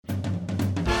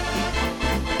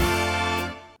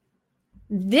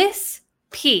This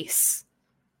piece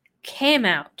came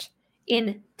out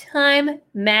in Time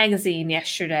magazine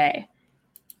yesterday.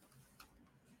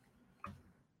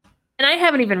 And I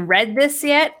haven't even read this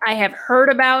yet. I have heard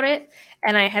about it,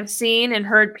 and I have seen and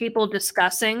heard people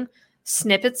discussing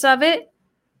snippets of it.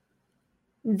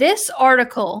 This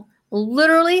article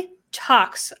literally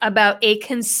talks about a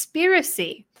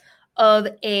conspiracy of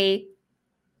a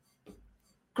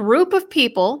group of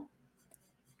people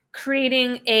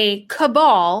creating a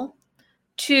cabal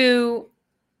to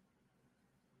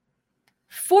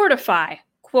fortify,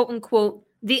 quote unquote,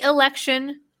 the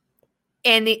election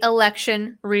and the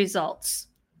election results.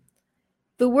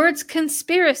 The words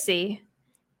conspiracy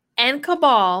and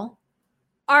cabal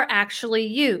are actually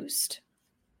used.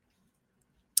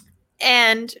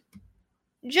 And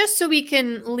just so we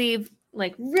can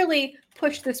really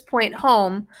push this point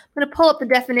home, I'm going to pull up the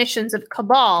definitions of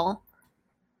cabal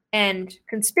and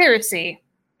conspiracy.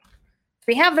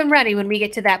 We have them ready when we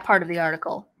get to that part of the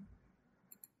article.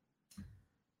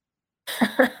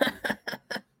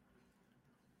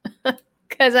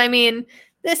 Because,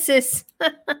 this is...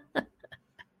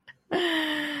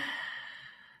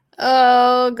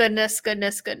 oh, goodness.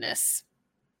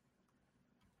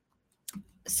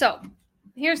 So,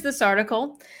 here's this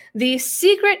article. The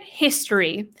secret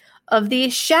history of the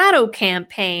shadow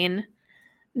campaign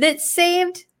that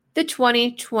saved the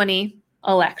 2020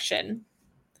 election.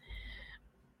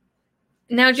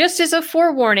 Now, just as a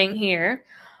forewarning here,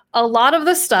 a lot of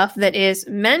the stuff that is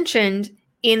mentioned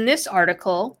in this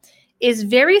article is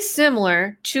very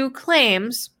similar to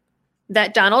claims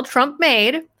that Donald Trump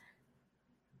made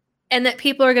and that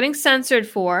people are getting censored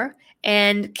for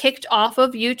and kicked off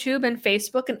of YouTube and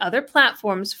Facebook and other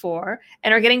platforms for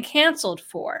and are getting canceled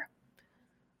for.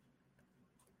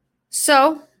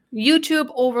 So, YouTube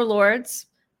overlords,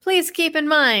 please keep in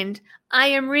mind, I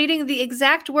am reading the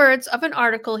exact words of an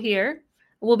article here.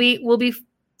 It'll be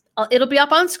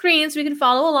up on screen so we can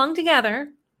follow along together.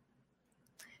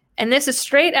 And this is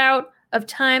straight out of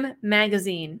Time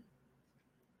magazine.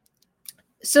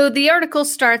 So the article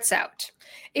starts out.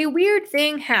 A weird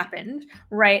thing happened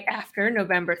right after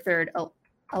November 3rd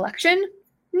election.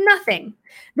 Nothing.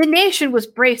 The nation was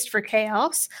braced for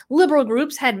chaos. Liberal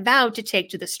groups had vowed to take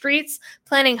to the streets,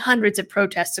 planning hundreds of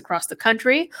protests across the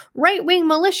country. Right-wing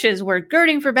militias were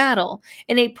girding for battle.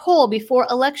 In a poll before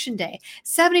Election Day,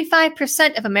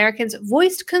 75% of Americans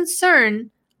voiced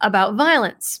concern about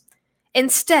violence.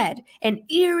 Instead, an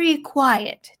eerie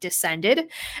quiet descended.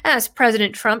 As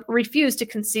President Trump refused to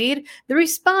concede, the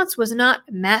response was not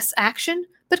mass action,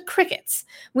 but crickets.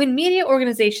 When media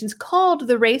organizations called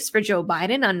the race for Joe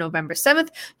Biden on November 7th,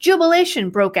 jubilation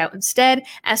broke out instead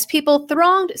as people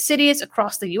thronged cities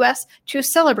across the U.S. to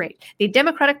celebrate the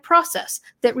democratic process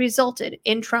that resulted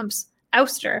in Trump's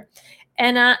ouster.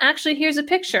 And actually, here's a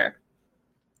picture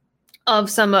of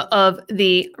some of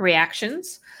the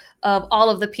reactions of all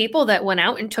of the people that went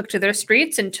out and took to their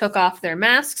streets and took off their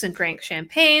masks and drank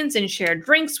champagnes and shared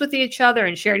drinks with each other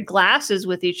and shared glasses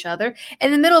with each other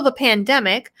in the middle of a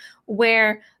pandemic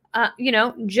where,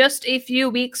 just a few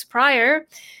weeks prior,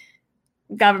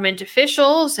 government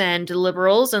officials and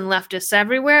liberals and leftists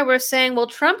everywhere were saying, well,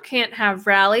 Trump can't have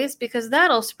rallies because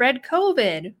that'll spread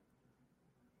COVID.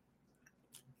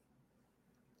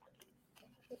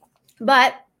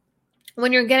 But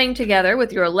when you're getting together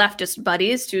with your leftist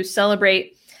buddies to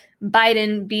celebrate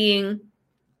Biden being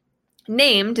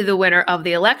named the winner of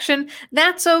the election,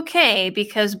 that's okay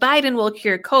because Biden will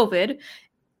cure COVID.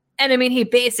 And he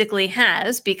basically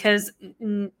has, because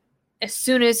as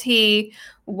soon as he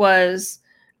was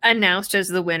announced as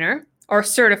the winner, or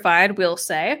certified, we'll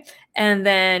say, and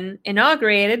then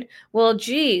inaugurated,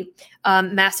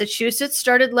 Massachusetts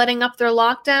started letting up their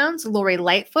lockdowns. Lori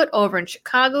Lightfoot over in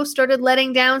Chicago started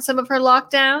letting down some of her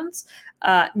lockdowns.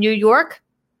 New York,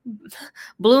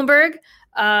 Bloomberg's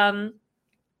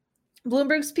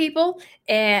people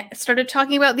started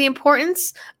talking about the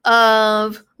importance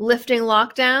of lifting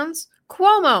lockdowns.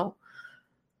 Cuomo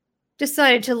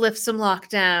decided to lift some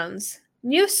lockdowns.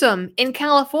 Newsom in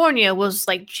California was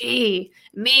like,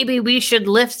 maybe we should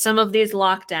lift some of these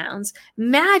lockdowns.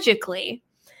 Magically,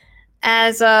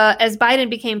 as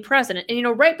Biden became president.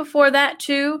 And, right before that,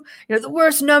 too, the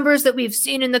worst numbers that we've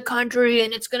seen in the country,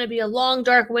 and it's going to be a long,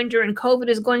 dark winter, and COVID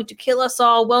is going to kill us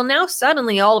all. Well, now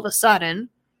suddenly, all of a sudden,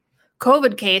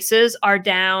 COVID cases are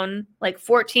down like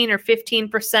 14 or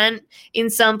 15% in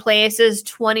some places,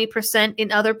 20%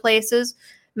 in other places.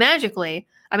 Magically.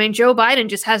 Joe Biden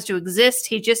just has to exist.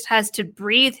 He just has to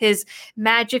breathe his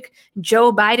magic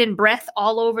Joe Biden breath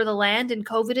all over the land, and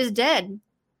COVID is dead,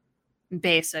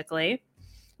 basically.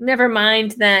 Never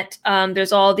mind that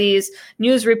there's all these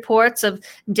news reports of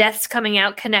deaths coming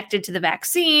out connected to the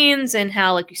vaccines and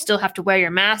how like you still have to wear your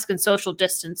mask and social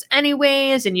distance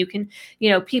anyways. And you can,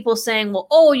 people saying, well,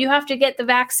 oh, you have to get the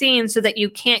vaccine so that you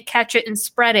can't catch it and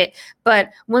spread it. But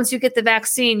once you get the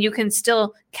vaccine, you can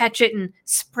still catch it and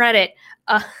spread it.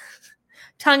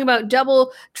 Talking about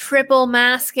double, triple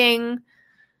masking.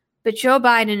 But Joe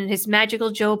Biden and his magical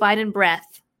Joe Biden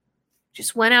breath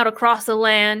just went out across the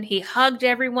land. He hugged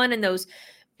everyone in those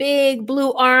big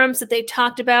blue arms that they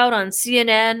talked about on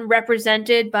CNN,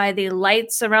 represented by the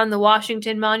lights around the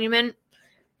Washington Monument.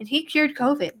 And he cured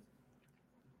COVID.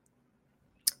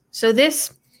 So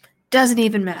this doesn't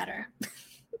even matter.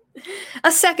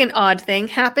 A second odd thing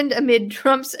happened amid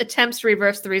Trump's attempts to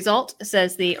reverse the result,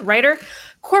 says the writer.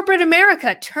 Corporate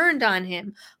America turned on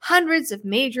him. Hundreds of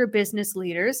major business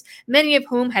leaders, many of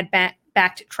whom had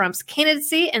backed Trump's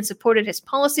candidacy and supported his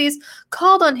policies,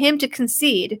 called on him to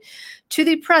concede. To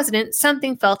the president,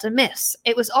 something felt amiss.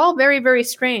 It was all very, very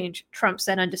strange, Trump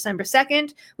said on December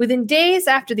 2nd. Within days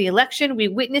after the election, we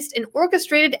witnessed an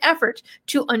orchestrated effort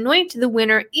to anoint the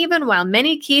winner, even while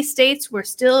many key states were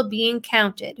still being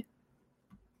counted.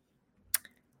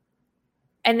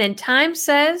 And then Time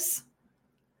says,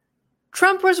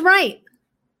 Trump was right.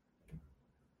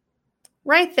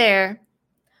 Right there.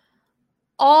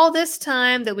 All this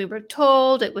time that we were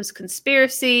told it was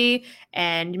conspiracy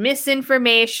and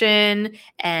misinformation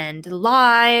and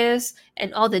lies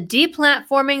and all the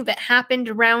deplatforming that happened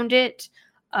around it,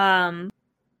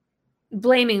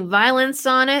 blaming violence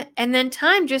on it. And then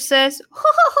Time just says,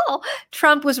 oh,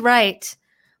 Trump was right.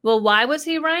 Well, why was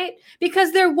he right?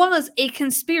 Because there was a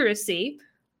conspiracy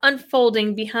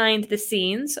unfolding behind the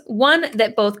scenes, one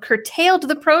that both curtailed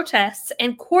the protests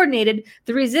and coordinated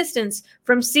the resistance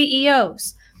from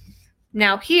CEOs.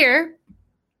 Now here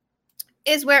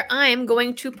is where I'm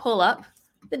going to pull up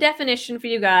the definition for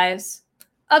you guys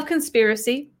of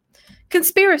conspiracy.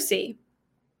 Conspiracy,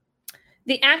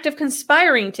 the act of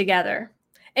conspiring together,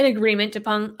 an agreement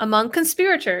among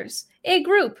conspirators, a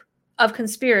group of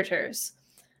conspirators.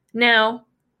 Now,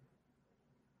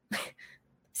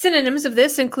 synonyms of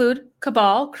this include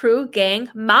cabal, crew, gang,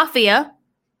 mafia,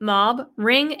 mob,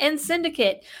 ring, and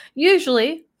syndicate.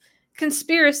 Usually,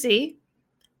 conspiracy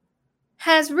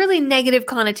has really negative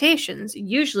connotations.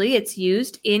 Usually, it's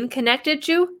used in connected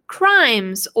to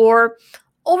crimes or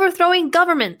overthrowing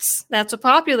governments. That's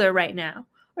popular right now,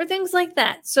 or things like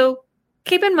that. So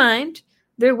keep in mind,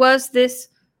 there was this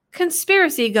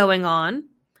conspiracy going on,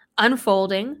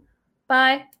 unfolding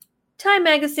by Time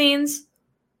Magazine's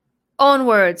own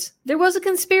words. There was a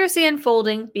conspiracy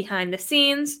unfolding behind the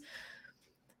scenes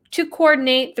to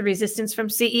coordinate the resistance from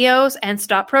CEOs and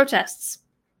stop protests.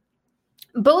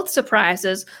 Both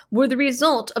surprises were the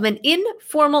result of an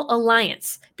informal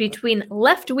alliance between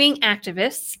left-wing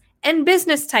activists and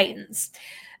business titans.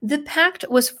 The pact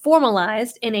was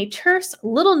formalized in a terse,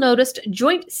 little-noticed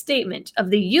joint statement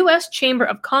of the U.S. Chamber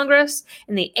of Congress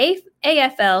and the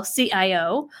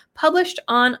AFL-CIO, published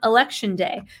on Election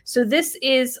Day. So this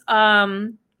is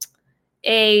a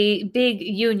big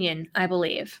union, I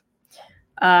believe.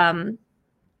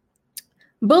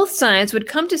 Both sides would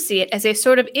come to see it as a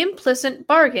sort of implicit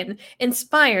bargain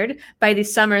inspired by the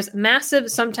summer's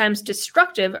massive, sometimes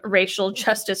destructive racial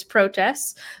justice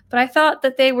protests. But I thought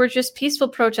that they were just peaceful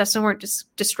protests and weren't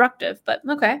destructive, but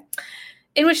okay.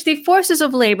 In which the forces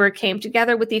of labor came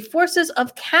together with the forces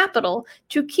of capital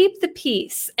to keep the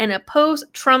peace and oppose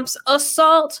Trump's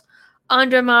assault on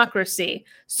democracy.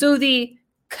 So the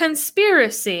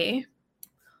conspiracy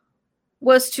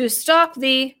was to stop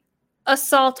the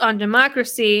assault on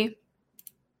democracy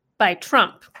by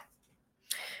Trump,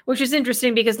 which is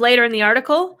interesting because later in the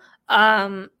article,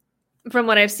 from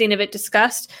what I've seen of it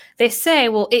discussed, they say,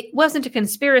 well, it wasn't a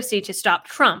conspiracy to stop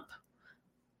Trump,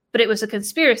 but it was a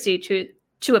conspiracy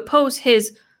to oppose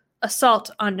his assault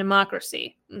on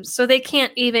democracy. So they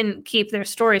can't even keep their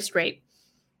story straight.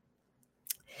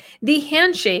 The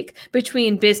handshake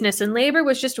between business and labor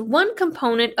was just one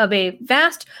component of a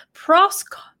vast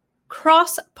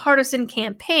cross-partisan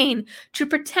campaign to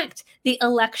protect the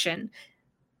election.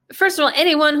 First of all,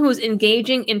 anyone who's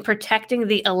engaging in protecting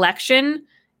the election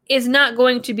is not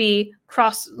going to be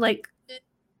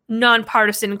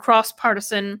non-partisan,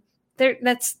 cross-partisan.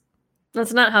 That's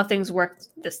not how things work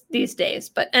these days.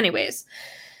 But anyways,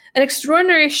 an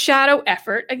extraordinary shadow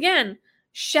effort, again,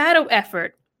 shadow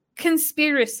effort,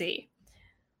 conspiracy,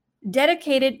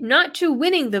 dedicated not to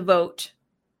winning the vote,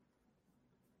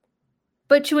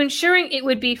 but to ensuring it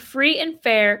would be free and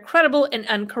fair, credible and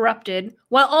uncorrupted,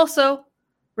 while also,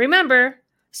 remember,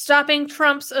 stopping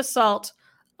Trump's assault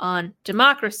on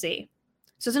democracy.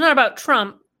 So it's not about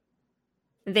Trump,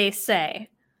 they say,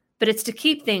 but it's to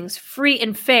keep things free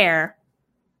and fair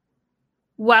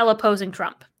while opposing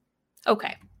Trump.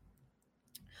 Okay.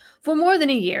 For more than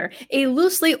a year, a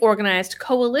loosely organized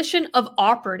coalition of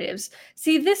operatives.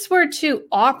 See, this word too,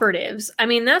 operatives. I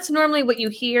mean, that's normally what you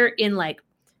hear in like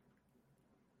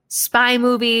spy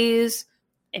movies,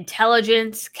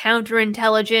 intelligence,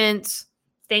 counterintelligence,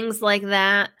 things like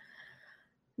that.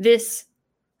 This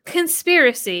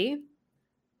conspiracy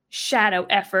shadow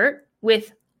effort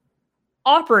with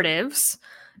operatives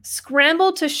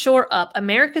scrambled to shore up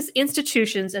America's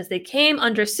institutions as they came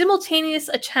under simultaneous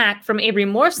attack from a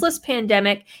remorseless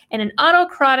pandemic and an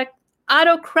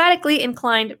autocratically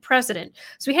inclined president.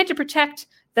 So we had to protect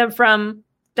them from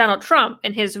Donald Trump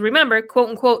and his, remember, quote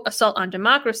unquote, assault on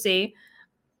democracy,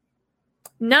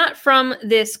 not from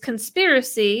this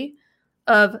conspiracy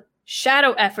of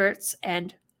shadow efforts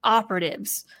and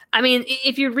operatives. I mean,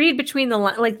 if you read between the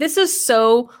lines, like, this is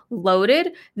so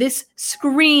loaded. This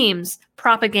screams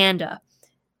propaganda.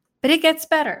 But it gets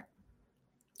better.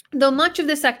 Though much of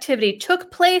this activity took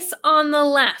place on the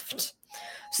left.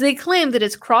 So they claim that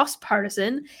it's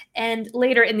cross-partisan, and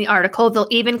later in the article, they'll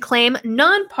even claim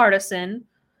nonpartisan,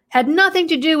 had nothing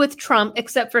to do with Trump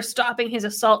except for stopping his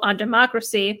assault on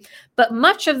democracy. But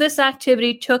much of this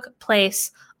activity took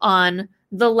place on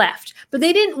the left. But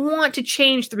they didn't want to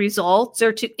change the results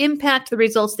or to impact the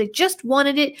results. They just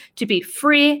wanted it to be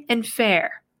free and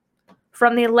fair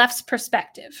from the left's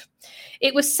perspective.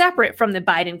 It was separate from the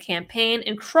Biden campaign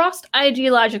and crossed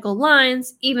ideological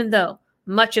lines, even though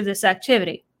much of this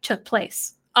activity took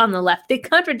place on the left. They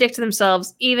contradict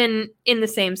themselves even in the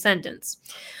same sentence,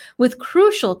 with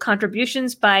crucial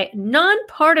contributions by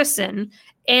nonpartisan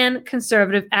and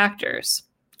conservative actors.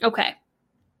 Okay.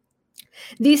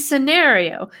 The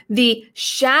scenario the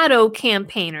shadow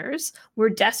campaigners were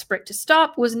desperate to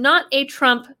stop was not a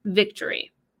Trump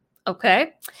victory.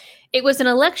 Okay? It was an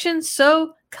election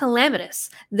so calamitous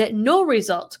that no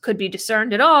result could be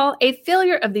discerned at all, a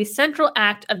failure of the central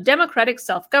act of democratic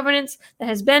self-governance that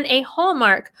has been a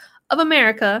hallmark of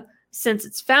America since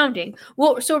its founding.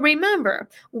 Well, so remember,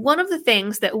 one of the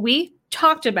things that we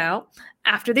talked about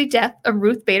after the death of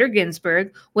Ruth Bader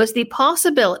Ginsburg was the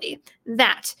possibility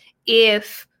that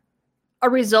if a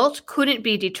result couldn't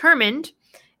be determined,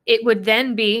 it would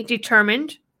then be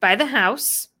determined by the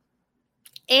House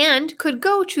and could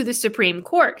go to the Supreme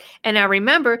Court. And now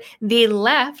remember, the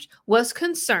left was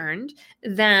concerned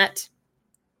that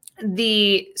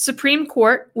the Supreme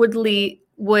Court would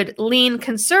lean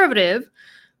conservative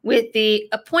with the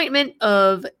appointment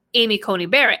of Amy Coney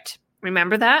Barrett.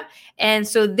 Remember that? And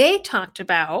so they talked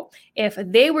about, if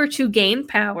they were to gain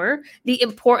power, the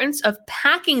importance of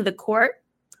packing the court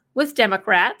with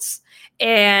Democrats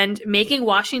and making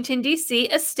Washington, D.C.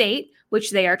 a state,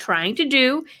 which they are trying to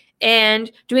do,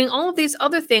 and doing all of these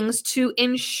other things to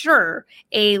ensure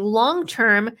a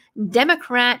long-term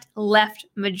Democrat left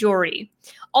majority.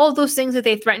 All of those things that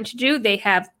they threatened to do, they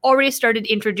have already started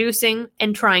introducing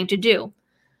and trying to do.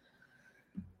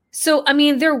 So, I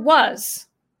mean, there was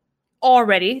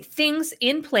already things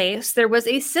in place. There was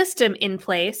a system in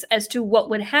place as to what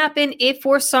would happen if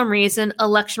for some reason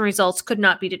election results could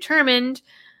not be determined.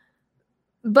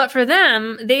 But for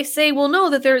them, they say, well, no,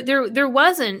 that there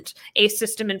wasn't a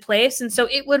system in place. And so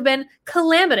it would have been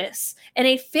calamitous and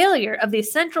a failure of the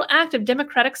central act of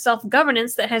democratic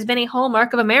self-governance that has been a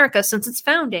hallmark of America since its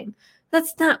founding.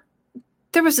 That's not,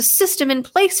 there was a system in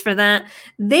place for that.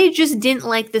 They just didn't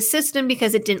like the system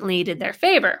because it didn't lead in their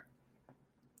favor.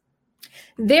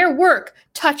 Their work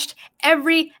touched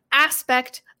every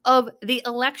aspect of the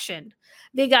election.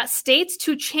 They got states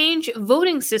to change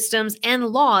voting systems and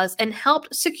laws and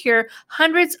helped secure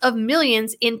hundreds of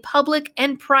millions in public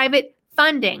and private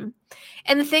funding.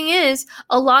 And the thing is,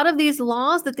 a lot of these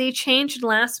laws that they changed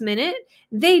last minute,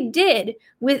 they did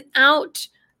without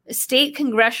state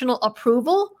congressional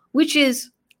approval, which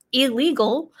is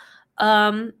illegal.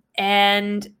 And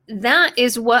that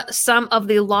is what some of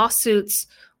the lawsuits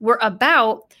were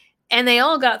about, and they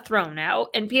all got thrown out.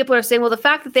 And people are saying, well, the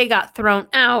fact that they got thrown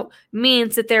out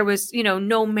means that there was,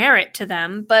 no merit to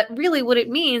them. But really what it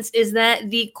means is that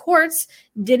the courts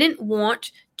didn't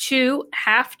want to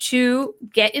have to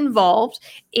get involved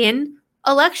in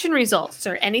election results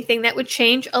or anything that would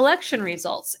change election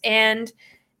results. And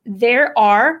there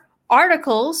are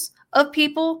articles of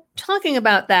people talking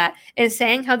about that and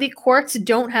saying how the courts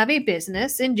don't have a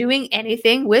business in doing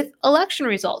anything with election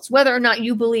results. Whether or not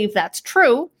you believe that's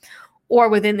true or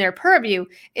within their purview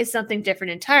is something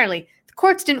different entirely. The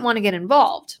courts didn't want to get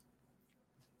involved.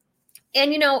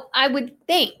 And, I would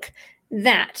think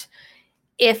that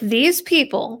if these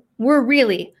people were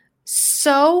really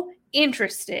so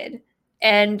interested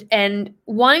and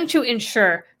wanting to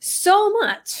ensure so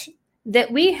much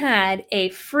that we had a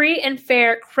free and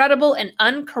fair, credible, and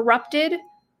uncorrupted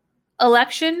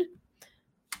election,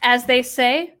 as they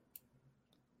say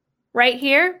right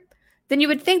here, then you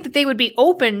would think that they would be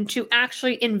open to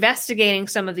actually investigating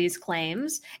some of these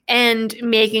claims and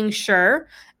making sure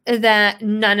that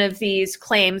none of these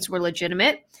claims were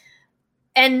legitimate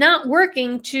and not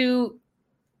working to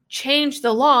change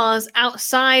the laws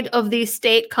outside of these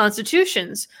state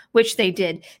constitutions, which they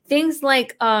did. Things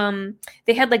like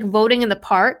they had like voting in the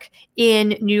park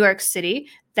in New York City.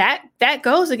 That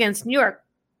goes against New York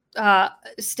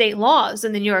state laws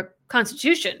and the New York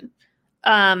Constitution.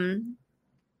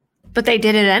 But they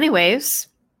did it anyways.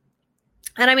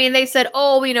 And I mean, they said,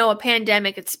 oh, a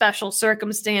pandemic, it's special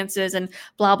circumstances and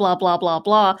blah, blah, blah, blah,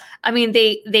 blah. I mean,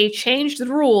 they changed the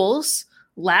rules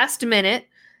last minute.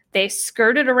 They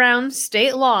skirted around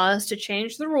state laws to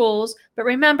change the rules. But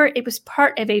remember, it was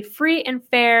part of a free and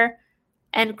fair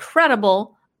and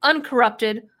credible,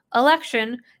 uncorrupted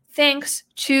election, thanks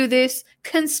to this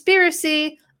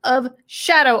conspiracy of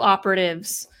shadow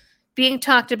operatives being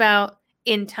talked about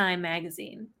in Time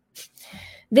magazine.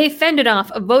 They fended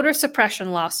off voter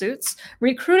suppression lawsuits,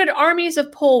 recruited armies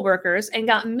of poll workers, and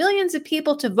got millions of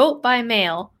people to vote by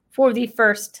mail for the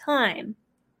first time.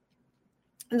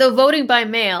 Though voting by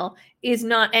mail is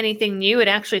not anything new, it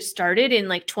actually started in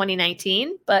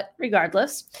 2019, but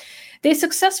regardless, they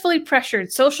successfully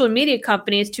pressured social media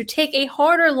companies to take a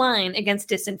harder line against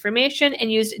disinformation and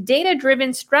used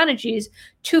data-driven strategies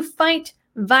to fight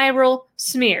viral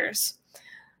smears.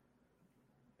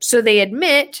 So they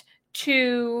admit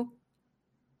to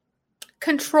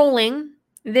controlling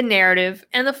the narrative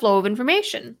and the flow of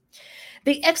information.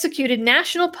 They executed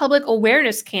national public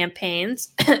awareness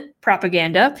campaigns,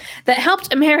 propaganda, that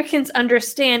helped Americans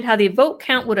understand how the vote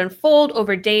count would unfold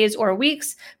over days or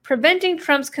weeks, preventing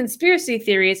Trump's conspiracy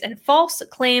theories and false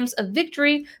claims of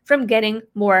victory from getting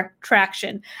more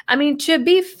traction. I mean, to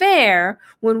be fair,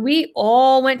 when we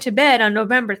all went to bed on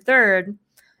November 3rd,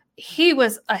 he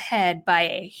was ahead by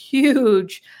a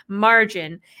huge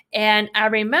margin. And I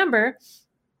remember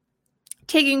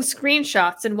taking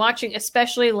screenshots and watching,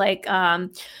 especially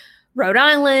Rhode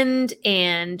Island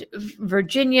and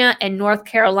Virginia and North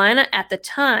Carolina at the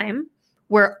time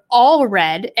were all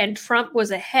red, and Trump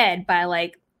was ahead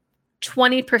by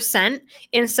 20%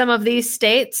 in some of these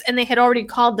states, and they had already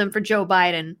called them for Joe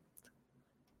Biden.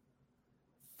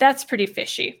 That's pretty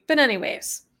fishy. But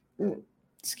anyways,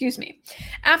 excuse me.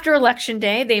 After Election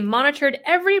Day, they monitored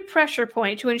every pressure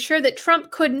point to ensure that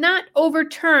Trump could not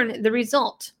overturn the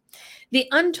result. The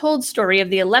untold story of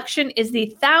the election is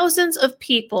the thousands of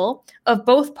people of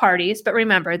both parties, but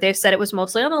remember, they said it was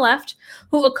mostly on the left,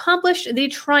 who accomplished the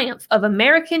triumph of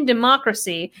American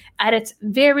democracy at its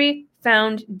very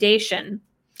foundation.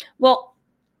 Well,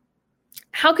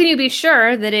 how can you be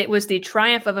sure that it was the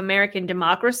triumph of American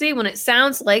democracy when it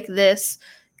sounds like this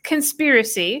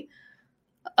conspiracy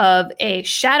of a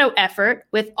shadow effort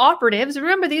with operatives,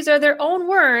 remember these are their own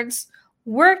words,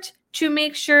 worked to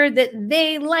make sure that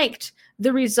they liked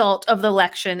the result of the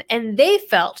election and they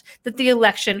felt that the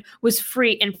election was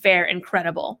free and fair and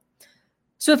credible.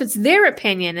 So if it's their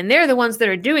opinion and they're the ones that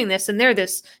are doing this and they're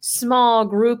this small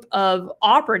group of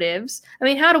operatives, I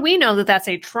mean, how do we know that that's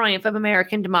a triumph of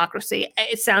American democracy?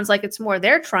 It sounds like it's more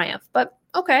their triumph, but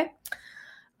okay.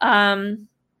 And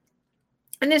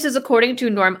this is according to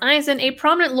Norm Eisen, a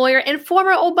prominent lawyer and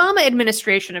former Obama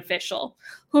administration official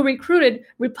who recruited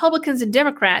Republicans and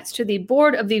Democrats to the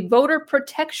board of the Voter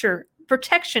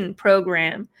Protection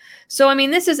Program. So, I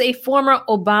mean, this is a former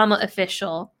Obama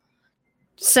official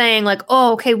saying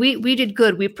oh, okay, we did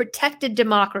good. We protected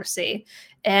democracy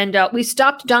and we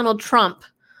stopped Donald Trump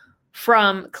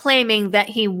from claiming that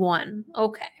he won.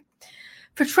 Okay.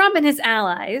 For Trump and his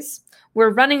allies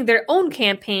were running their own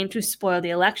campaign to spoil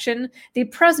the election. The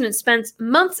president spent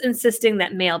months insisting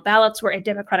that mail ballots were a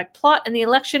Democratic plot and the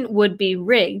election would be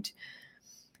rigged.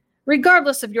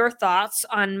 Regardless of your thoughts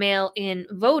on mail-in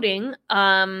voting,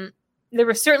 there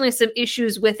were certainly some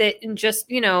issues with it and just,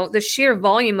 the sheer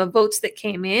volume of votes that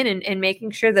came in and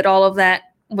making sure that all of that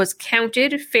was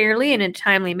counted fairly in a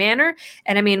timely manner.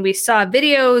 And I mean, we saw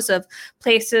videos of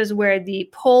places where the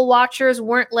poll watchers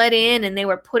weren't let in and they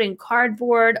were putting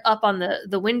cardboard up on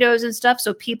the windows and stuff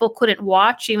so people couldn't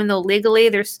watch, even though legally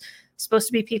there's supposed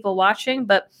to be people watching.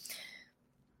 But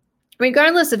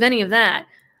regardless of any of that,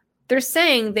 they're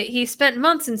saying that he spent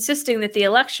months insisting that the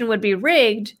election would be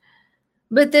rigged.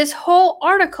 But this whole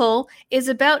article is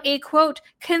about a, quote,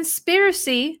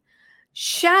 conspiracy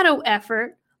shadow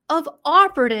effort of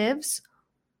operatives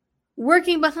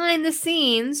working behind the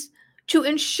scenes to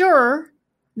ensure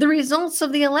the results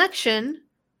of the election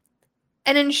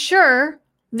and ensure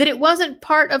that it wasn't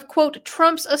part of, quote,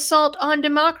 Trump's assault on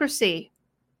democracy.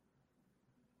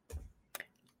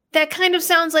 That kind of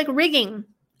sounds like rigging.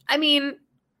 I mean,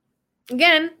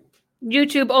 again,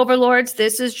 YouTube overlords,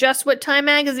 this is just what Time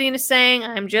Magazine is saying.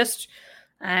 I'm just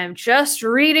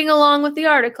reading along with the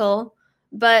article,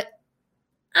 but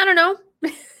I don't know.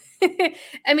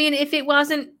 I mean, if it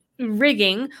wasn't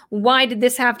rigging, why did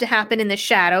this have to happen in the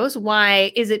shadows?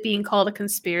 Why is it being called a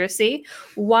conspiracy?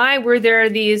 Why were there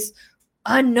these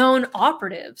unknown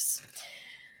operatives?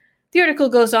 The article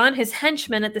goes on, his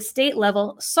henchmen at the state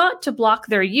level sought to block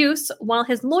their use, while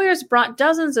his lawyers brought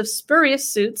dozens of spurious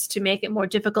suits to make it more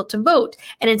difficult to vote,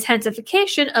 an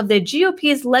intensification of the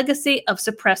GOP's legacy of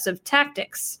suppressive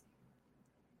tactics.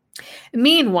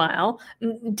 Meanwhile,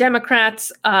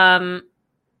 Democrats have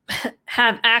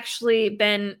actually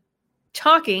been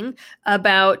talking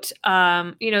about,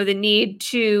 the need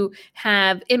to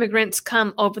have immigrants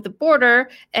come over the border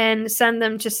and send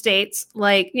them to states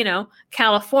like,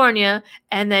 California,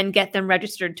 and then get them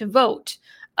registered to vote.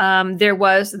 There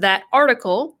was that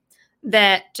article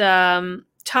that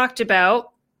talked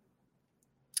about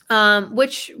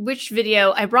which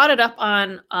video. I brought it up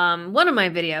on one of my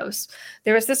videos.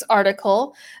 There was this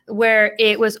article where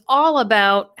it was all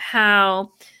about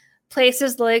how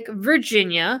places like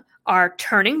Virginia are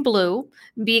turning blue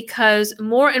because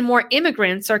more and more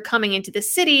immigrants are coming into the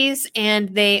cities, and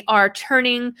they are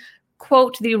turning,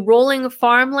 quote, the rolling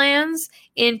farmlands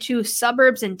into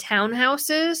suburbs and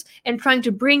townhouses, and trying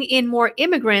to bring in more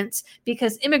immigrants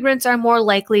because immigrants are more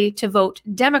likely to vote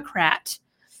Democrat.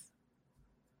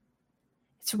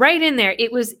 It's right in there.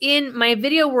 It was in my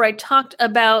video where I talked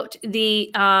about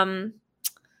the,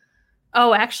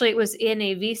 actually it was in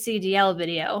a VCDL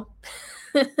video.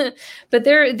 But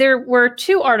there were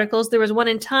two articles. There was one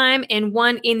in Time and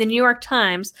one in the New York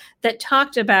Times that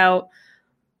talked about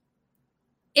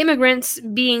immigrants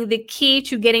being the key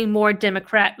to getting more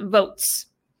Democrat votes.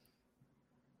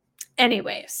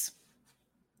 Anyways.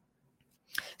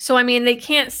 So, I mean, they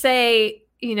can't say,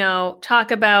 talk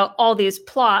about all these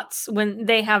plots when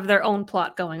they have their own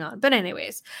plot going on. But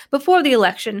anyways, before the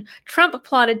election, Trump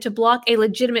plotted to block a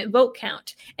legitimate vote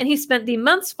count, and he spent the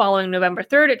months following November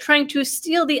 3rd trying to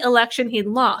steal the election he'd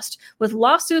lost with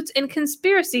lawsuits and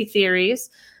conspiracy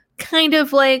theories, kind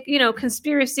of like,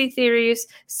 conspiracy theories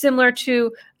similar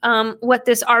to what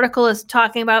this article is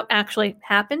talking about actually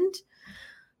happened.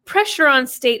 Pressure on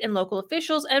state and local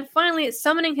officials, and finally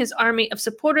summoning his army of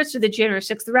supporters to the January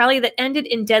 6th rally that ended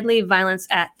in deadly violence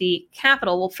at the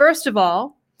Capitol. Well, first of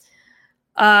all,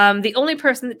 the only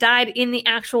person that died in the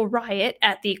actual riot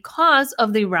at the cause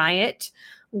of the riot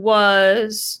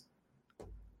was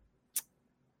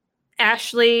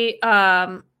Ashley.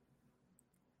 Oh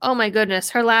my goodness,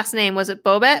 her last name, was it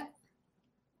Bobet?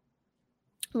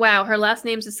 Wow, her last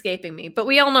name's escaping me, but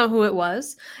we all know who it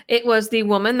was. It was the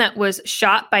woman that was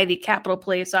shot by the Capitol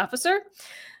Police officer.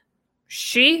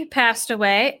 She passed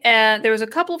away. There was a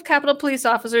couple of Capitol Police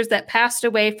officers that passed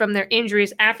away from their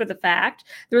injuries after the fact.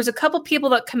 There was a couple people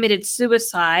that committed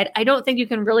suicide. I don't think you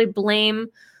can really blame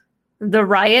the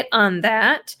riot on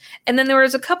that. And then there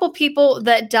was a couple people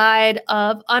that died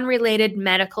of unrelated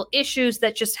medical issues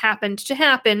that just happened to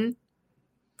happen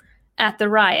at the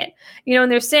riot.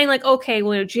 And they're saying like, okay,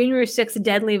 well, January 6th,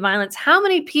 deadly violence. How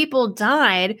many people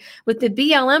died with the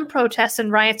BLM protests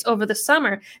and riots over the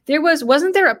summer?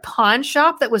 Wasn't there a pawn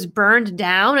shop that was burned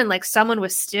down and like someone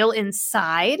was still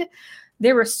inside?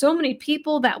 There were so many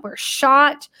people that were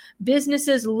shot,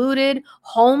 businesses looted,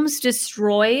 homes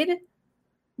destroyed,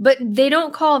 but they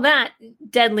don't call that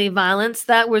deadly violence.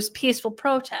 That was peaceful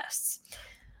protests.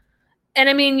 And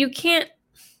I mean,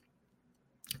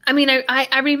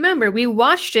 I remember we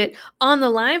watched it on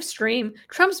the live stream.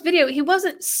 Trump's video, he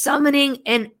wasn't summoning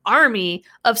an army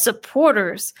of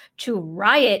supporters to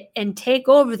riot and take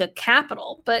over the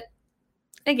Capitol. But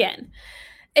again,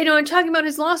 and talking about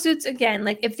his lawsuits again,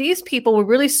 like if these people were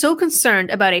really so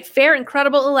concerned about a fair and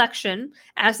credible election,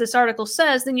 as this article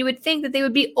says, then you would think that they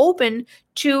would be open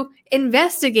to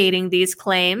investigating these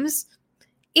claims,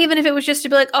 even if it was just to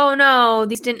be like, oh no,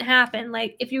 these didn't happen.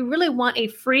 Like if you really want a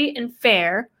free and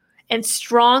fair and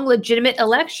strong, legitimate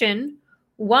election,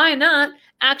 why not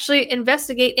actually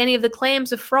investigate any of the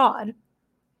claims of fraud?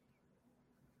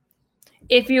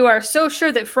 If you are so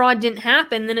sure that fraud didn't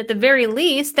happen, then at the very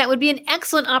least, that would be an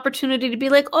excellent opportunity to be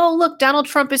like, oh, look, Donald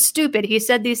Trump is stupid. He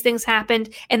said these things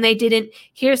happened and they didn't.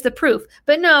 Here's the proof.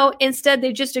 But no, instead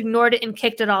they just ignored it and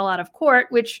kicked it all out of court,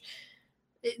 which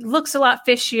it looks a lot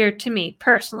fishier to me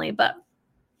personally. But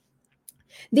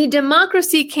The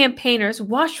democracy campaigners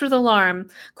watched with alarm.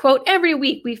 Quote, every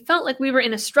week we felt like we were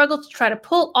in a struggle to try to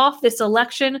pull off this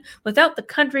election without the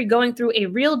country going through a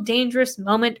real dangerous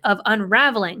moment of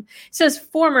unraveling, says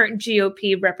former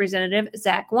GOP Representative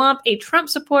Zach Wamp, a Trump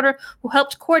supporter who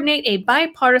helped coordinate a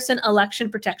bipartisan election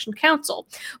protection council.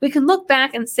 We can look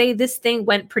back and say this thing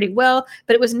went pretty well,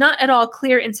 but it was not at all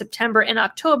clear in September and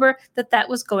October that that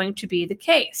was going to be the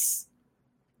case.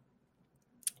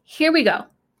 Here we go.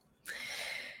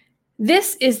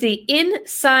 This is the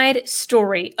inside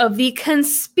story of the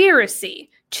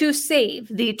conspiracy to save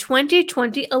the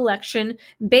 2020 election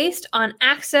based on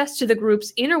access to the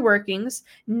group's inner workings,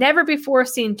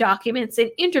 never-before-seen documents,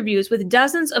 and interviews with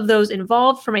dozens of those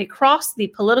involved from across the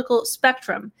political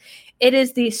spectrum. It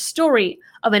is the story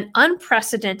of an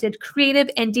unprecedented,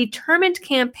 creative, and determined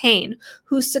campaign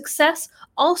whose success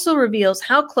also reveals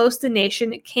how close the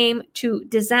nation came to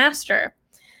disaster.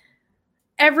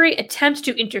 Every attempt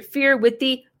to interfere with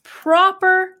the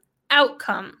proper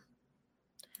outcome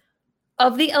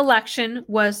of the election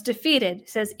was defeated,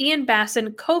 says Ian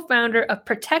Basson, co-founder of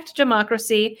Protect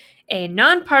Democracy, a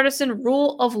nonpartisan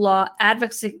rule of law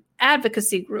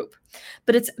advocacy group.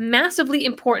 But it's massively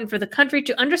important for the country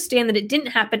to understand that it didn't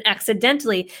happen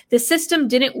accidentally. The system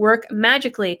didn't work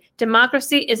magically.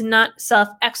 Democracy is not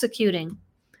self-executing.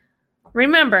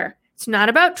 Remember, it's not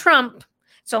about Trump.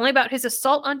 It's only about his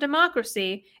assault on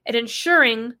democracy and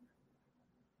ensuring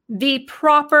the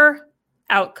proper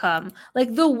outcome.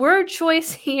 Like the word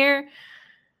choice here,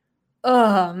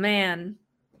 oh man.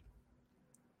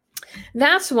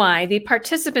 That's why the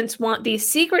participants want the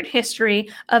secret history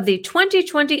of the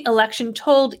 2020 election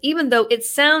told, even though it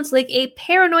sounds like a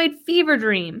paranoid fever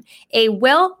dream, a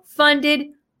well-funded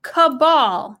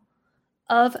cabal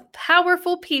of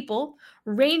powerful people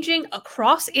ranging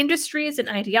across industries and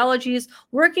ideologies,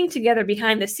 working together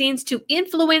behind the scenes to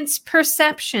influence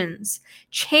perceptions,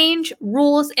 change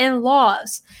rules and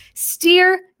laws,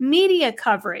 steer media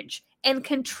coverage, and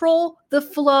control the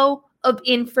flow of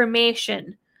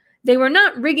information. They were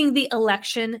not rigging the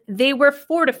election, they were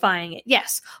fortifying it.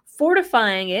 Yes,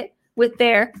 fortifying it with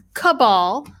their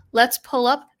cabal. Let's pull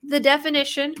up the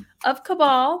definition of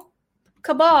cabal.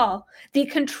 Cabal, the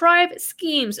contrived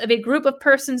schemes of a group of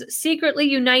persons secretly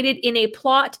united in a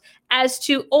plot as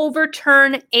to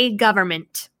overturn a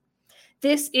government.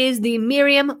 This is the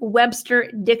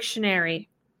Merriam-Webster Dictionary.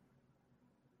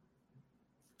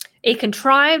 The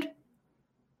contrived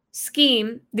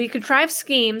schemes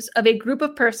of a group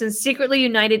of persons secretly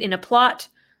united in a plot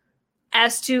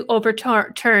as to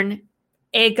overturn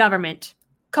a government.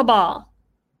 Cabal.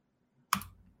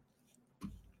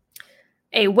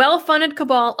 A well-funded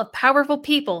cabal of powerful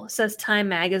people, says Time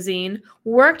magazine,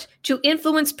 worked to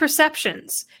influence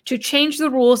perceptions, to change the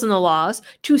rules and the laws,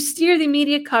 to steer the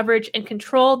media coverage and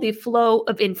control the flow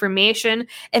of information.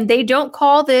 And they don't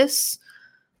call this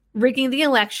rigging the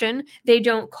election. They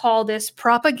don't call this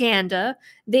propaganda.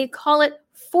 They call it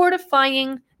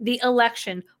fortifying the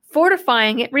election.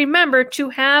 Fortifying it, remember, to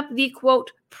have the,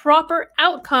 quote, proper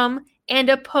outcome and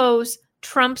oppose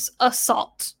Trump's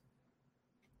assault.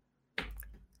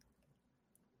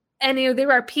 And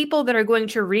there are people that are going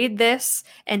to read this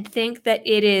and think that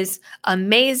it is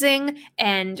amazing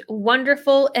and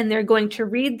wonderful, and they're going to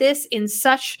read this in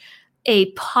such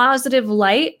a positive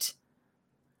light.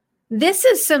 This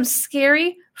is some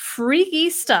scary, freaky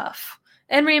stuff.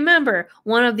 And remember,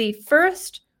 one of the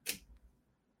first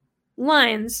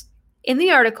lines in the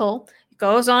article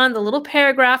goes on the little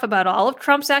paragraph about all of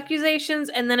Trump's accusations,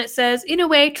 and then it says, in a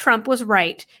way, Trump was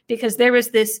right, because there is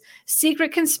this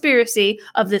secret conspiracy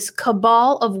of this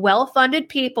cabal of well-funded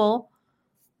people,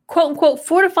 quote-unquote,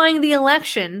 fortifying the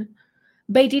election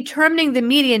by determining the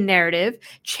media narrative,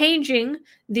 changing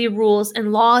the rules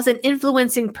and laws, and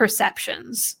influencing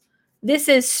perceptions. This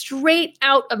is straight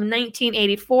out of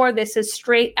 1984. This is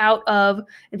straight out of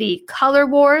the Color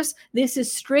Wars. This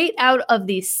is straight out of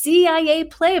the CIA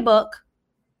playbook.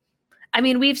 I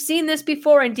mean, we've seen this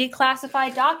before in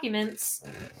declassified documents,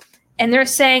 and they're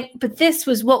saying, but this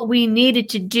was what we needed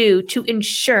to do to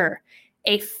ensure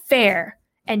a fair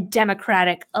and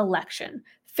democratic election.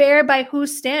 Fair by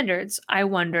whose standards, I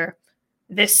wonder?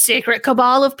 This secret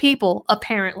cabal of people,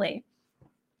 apparently.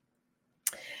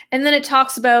 And then it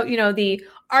talks about, the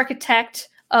architect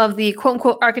of the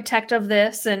quote-unquote architect of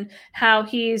this, and how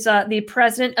he's the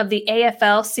president of the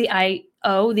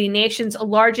AFL-CIO, the nation's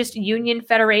largest union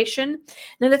federation.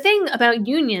 Now, the thing about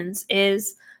unions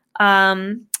is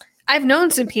I've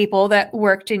known some people that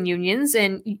worked in unions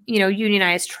and,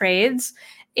 unionized trades,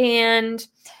 and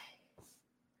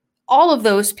all of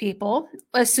those people,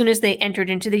 as soon as they entered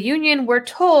into the union, were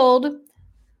told,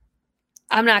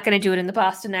 I'm not going to do it in the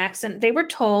Boston accent. They were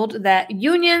told that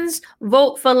unions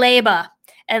vote for labor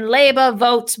and labor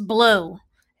votes blue,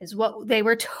 is what they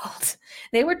were told.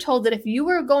 They were told that if you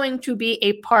were going to be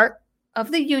a part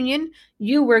of the union,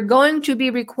 you were going to be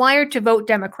required to vote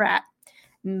Democrat.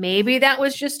 Maybe that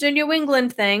was just a New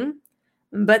England thing,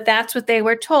 but that's what they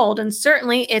were told. And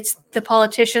certainly it's the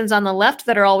politicians on the left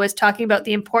that are always talking about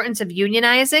the importance of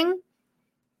unionizing.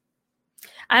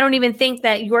 I don't even think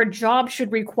that your job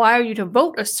should require you to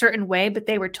vote a certain way, but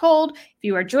they were told if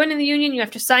you are joining the union, you have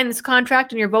to sign this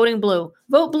contract and you're voting blue.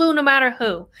 Vote blue no matter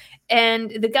who. And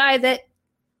the guy that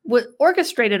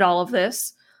orchestrated all of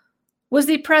this was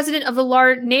the president of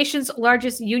the nation's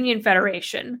largest union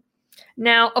federation.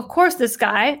 Now, of course, this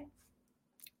guy,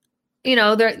 you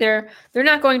know, they're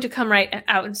not going to come right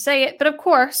out and say it, but of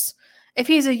course, if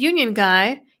he's a union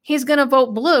guy, he's going to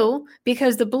vote blue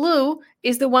because the blue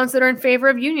is the ones that are in favor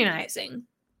of unionizing.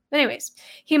 Anyways,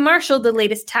 he marshaled the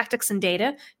latest tactics and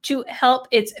data to help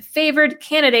its favored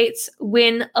candidates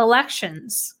win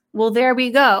elections. Well, there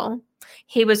we go.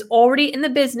 He was already in the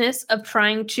business of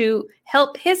trying to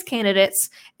help his candidates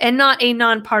and not a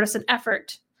nonpartisan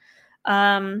effort.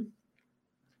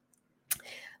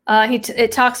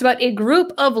 It talks about a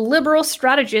group of liberal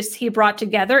strategists he brought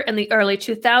together in the early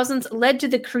 2000s led to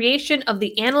the creation of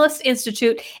the Analyst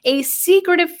Institute, a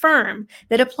secretive firm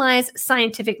that applies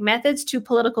scientific methods to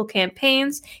political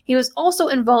campaigns. He was also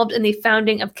involved in the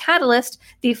founding of Catalyst,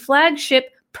 the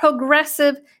flagship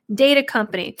progressive data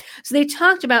company. So they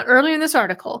talked about earlier in this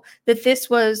article that this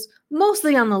was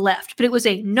mostly on the left, but it was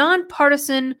a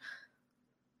nonpartisan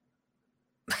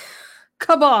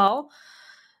cabal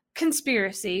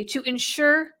conspiracy to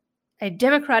ensure a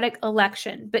democratic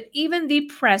election. But even the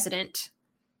president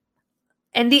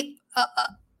and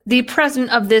the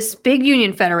president of this big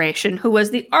union federation, who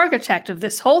was the architect of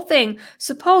this whole thing,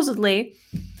 supposedly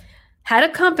had a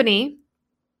company.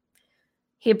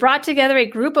 He brought together a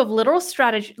group of liberal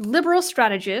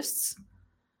strategists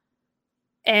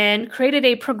and created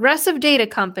a progressive data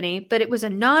company, but it was a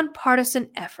nonpartisan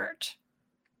effort.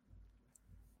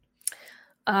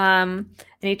 And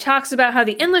he talks about how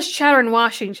the endless chatter in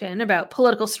Washington about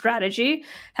political strategy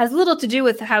has little to do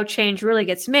with how change really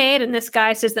gets made. And this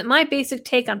guy says that my basic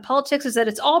take on politics is that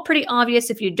it's all pretty obvious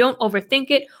if you don't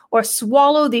overthink it or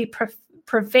swallow the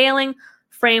prevailing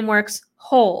frameworks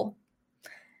whole.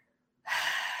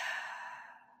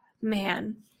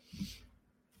 Man.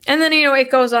 And then, you know, it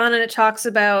goes on and it talks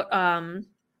about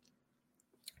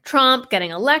Trump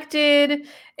getting elected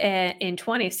in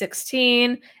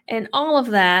 2016 and all of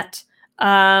that.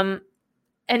 And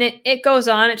it goes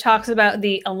on. It talks about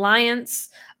the alliance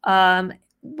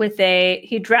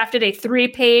he drafted a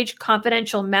 3-page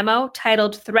confidential memo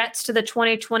titled Threats to the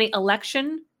 2020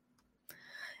 Election.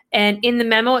 And in the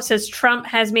memo, it says Trump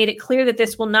has made it clear that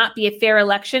this will not be a fair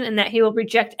election and that he will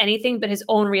reject anything but his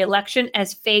own reelection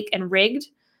as fake and rigged.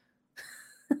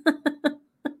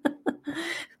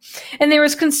 And there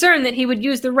was concern that he would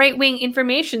use the right-wing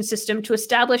information system to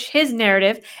establish his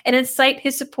narrative and incite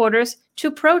his supporters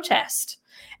to protest.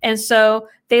 And so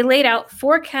they laid out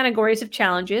 4 categories of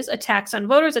challenges: attacks on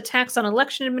voters, attacks on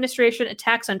election administration,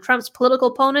 attacks on Trump's political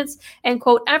opponents, and,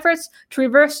 quote, efforts to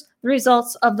reverse the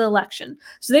results of the election.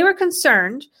 So they were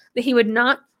concerned that he would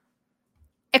not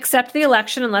accept the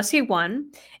election unless he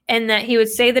won, and that he would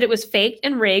say that it was faked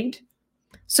and rigged.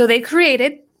 So they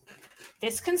created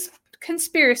this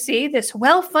conspiracy, this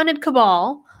well-funded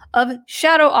cabal of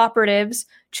shadow operatives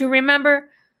to, remember,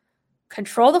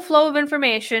 control the flow of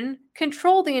information,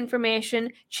 control the information,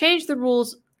 change the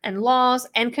rules and laws,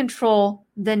 and control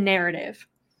the narrative.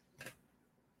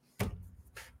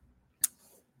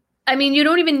 I mean, you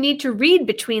don't even need to read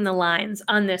between the lines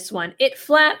on this one. It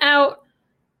flat out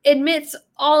admits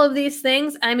all of these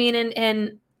things. I mean,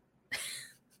 and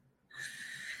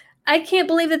I can't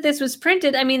believe that this was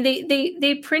printed. I mean,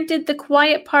 they printed the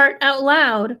quiet part out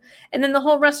loud, and then the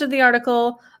whole rest of the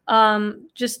article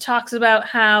just talks about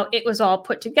how it was all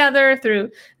put together through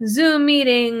Zoom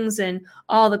meetings and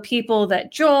all the people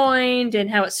that joined, and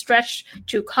how it stretched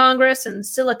to Congress and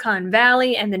Silicon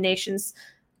Valley and the nation's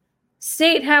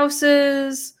state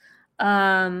houses,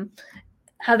 how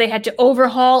they had to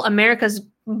overhaul America's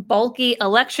bulky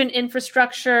election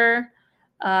infrastructure,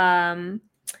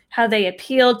 how they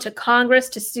appealed to Congress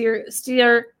to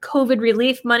steer COVID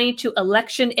relief money to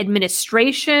election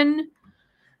administration,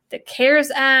 the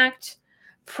CARES Act,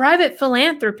 private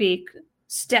philanthropy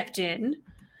stepped in,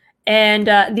 and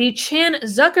the Chan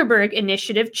Zuckerberg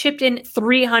Initiative chipped in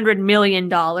 $300 million.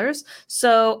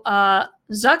 So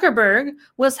Zuckerberg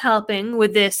was helping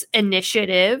with this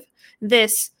initiative,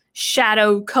 this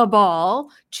shadow cabal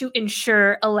to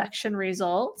ensure election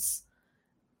results.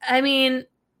 I mean,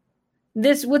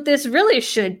 what this really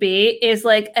should be is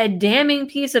like a damning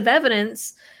piece of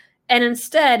evidence, and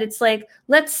instead it's like,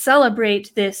 let's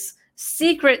celebrate this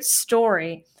secret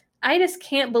story. I just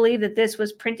can't believe that this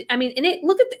was printed. I mean, and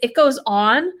it goes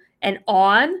on and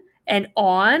on and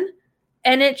on,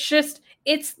 and it's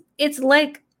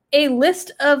like a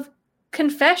list of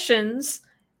confessions,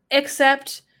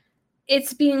 except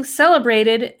it's being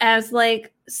celebrated as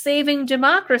like saving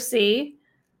democracy.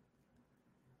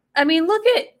 I mean, look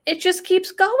at it, just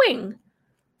keeps going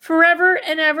forever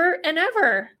and ever and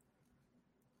ever.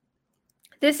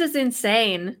 This is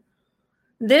insane.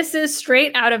 This is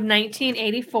straight out of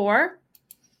 1984.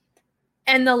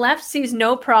 And the left sees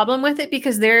no problem with it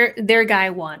because their guy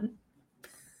won.